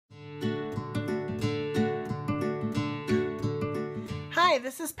Hi,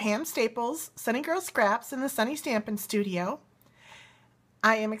 this is Pam Staples, Sunny Girl Scraps in the Sunny Stampin' Studio.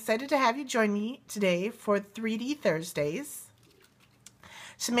 I am excited to have you join me today for 3D Thursdays.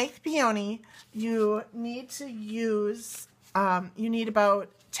 To make the peony, you need to use, you need about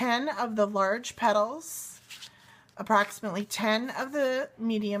 10 of the large petals, approximately 10 of the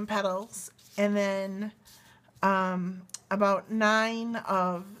medium petals, and then about 9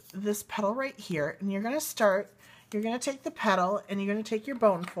 of this petal right here. And you're going to take the petal and you're going to take your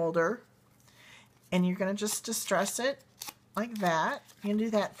bone folder and you're going to just distress it like that. You can do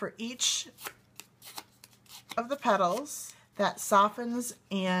that for each of the petals. That softens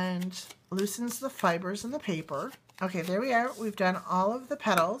and loosens the fibers in the paper. Okay, there we are. We've done all of the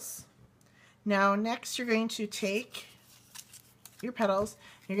petals. Now next you're going to take your petals.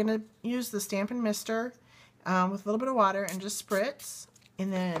 You're going to use the Stampin' Mister with a little bit of water and just spritz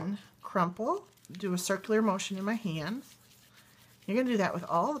and then crumple. Do a circular motion in my hand. You're going to do that with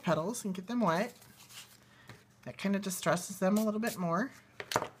all the petals and get them wet. That kind of distresses them a little bit more.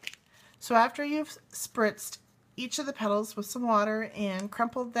 So after you've spritzed each of the petals with some water and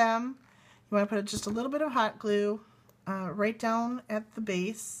crumpled them, you want to put just a little bit of hot glue right down at the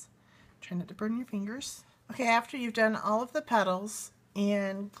base. Try not to burn your fingers. Okay, after you've done all of the petals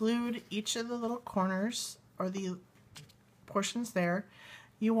and glued each of the little corners or the portions there,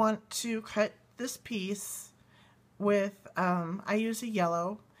 you want to cut this piece with, I use a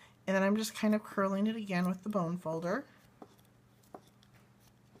yellow, and then I'm just kind of curling it again with the bone folder.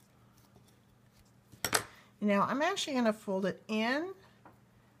 Now I'm actually going to fold it in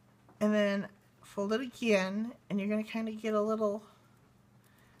and then fold it again, and you're going to kind of get a little,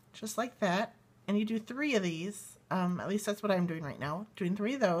 just like that, and you do 3 of these. At least that's what I'm doing right now, doing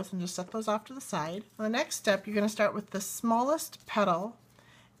 3 of those, and just set those off to the side. On the next step, you're going to start with the smallest petal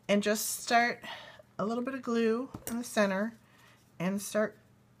and just start a little bit of glue in the center and start,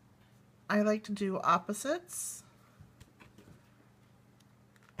 I like to do opposites,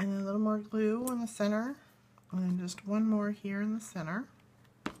 and then a little more glue in the center, and then just one more here in the center.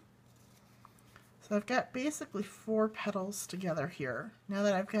 So I've got basically 4 petals together here. Now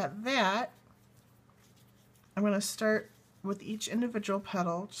that I've got that, I'm going to start with each individual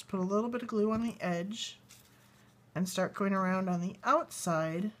petal, just put a little bit of glue on the edge and start going around on the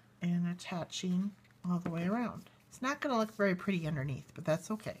outside and attaching all the way around. It's not going to look very pretty underneath, but that's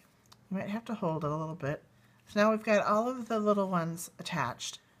okay. You might have to hold it a little bit. So now we've got all of the little ones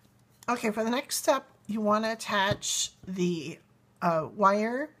attached. Okay, for the next step, you want to attach the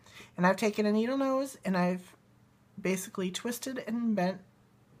wire, and I've taken a needle nose and I've basically twisted and bent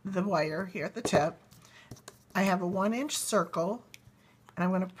the wire here at the tip. I have a 1-inch circle, and I'm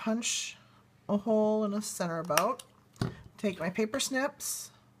going to punch a hole in the center about. Take my paper snips,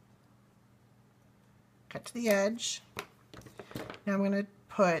 cut to the edge. Now I'm going to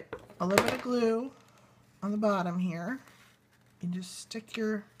put a little bit of glue on the bottom here and just stick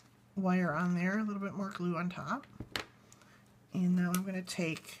your wire on there, a little bit more glue on top. And now I'm going to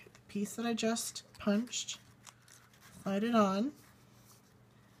take the piece that I just punched, slide it on,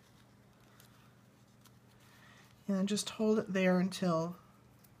 and then just hold it there until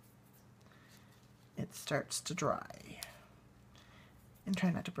it starts to dry. And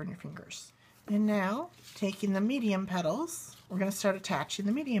try not to burn your fingers. And now, taking the medium petals, we're going to start attaching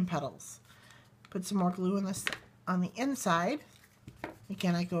the medium petals. Put some more glue on the inside.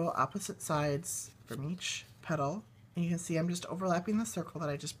 Again, I go opposite sides from each petal. And you can see I'm just overlapping the circle that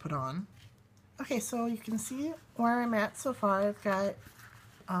I just put on. Okay, so you can see where I'm at so far. I've got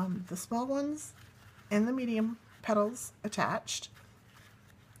the small ones and the medium petals attached.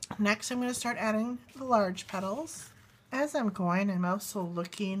 Next, I'm going to start adding the large petals. As I'm going, I'm also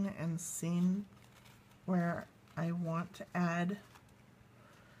looking and seeing where I want to add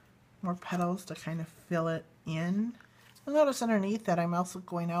more petals to kind of fill it in. You'll notice underneath that I'm also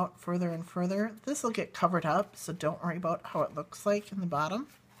going out further and further. This will get covered up, so don't worry about how it looks like in the bottom.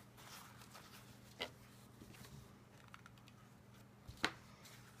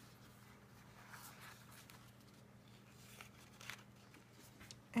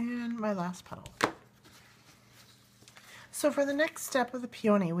 And my last petal. So for the next step of the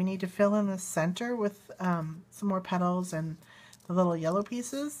peony, we need to fill in the center with some more petals and the little yellow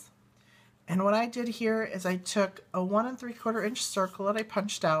pieces. And what I did here is I took a 1 3/4 inch circle that I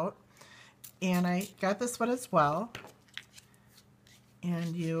punched out, and I got this one as well.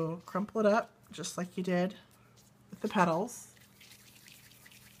 And you crumple it up just like you did with the petals.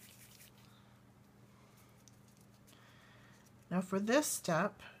 Now for this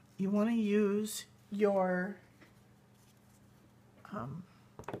step, you want to use your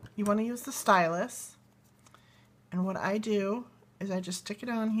you want to use the stylus, and what I do is I just stick it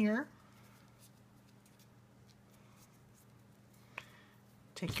on here.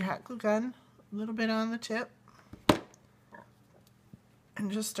 Take your hot glue gun, a little bit on the tip,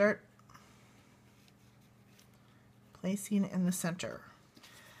 and just start placing in the center.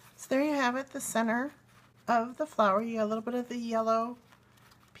 So there you have it, the center of the flower. You got a little bit of the yellow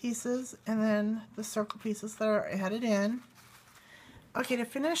pieces and then the circle pieces that are headed in. Okay, to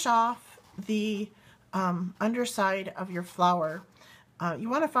finish off the underside of your flower, you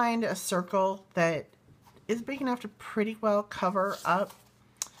want to find a circle that is big enough to pretty well cover up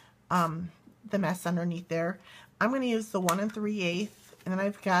the mess underneath there. I'm going to use the 1 3/8, and then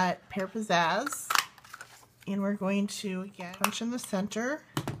I've got Pear Pizzazz, and we're going to again punch in the center.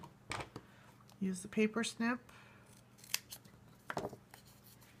 Use the paper snip,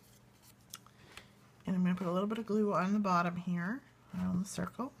 and I'm going to put a little bit of glue on the bottom here around the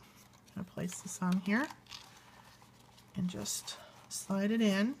circle. I'm going to place this on here and just slide it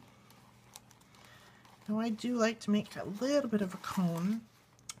in. Now I do like to make a little bit of a cone.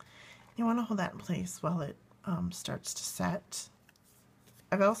 You want to hold that in place while it starts to set.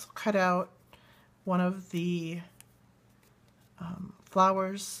 I've also cut out one of the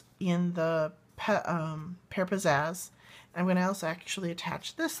flowers in the Pear Pizzazz. I'm going to also actually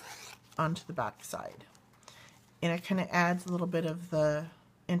attach this onto the back side. And it kind of adds a little bit of the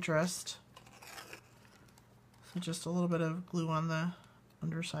interest. So just a little bit of glue on the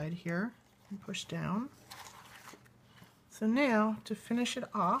underside here and push down. So now to finish it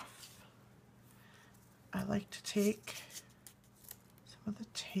off, I like to take some of the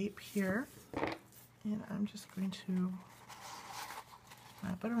tape here and I'm just going to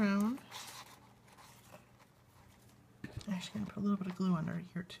wrap it around. I'm actually going to put a little bit of glue under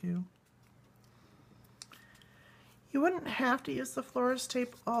here too. You wouldn't have to use the florist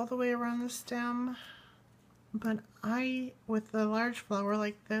tape all the way around the stem, but with a large flower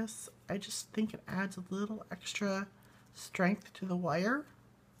like this, I just think it adds a little extra strength to the wire.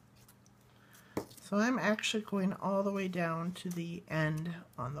 So I'm actually going all the way down to the end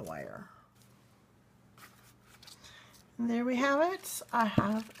on the wire. And there we have it. I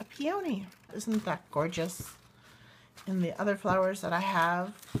have a peony. Isn't that gorgeous? And the other flowers that I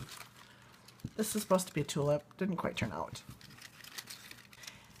have, this is supposed to be a tulip. Didn't quite turn out.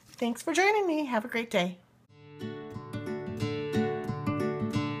 Thanks for joining me. Have a great day.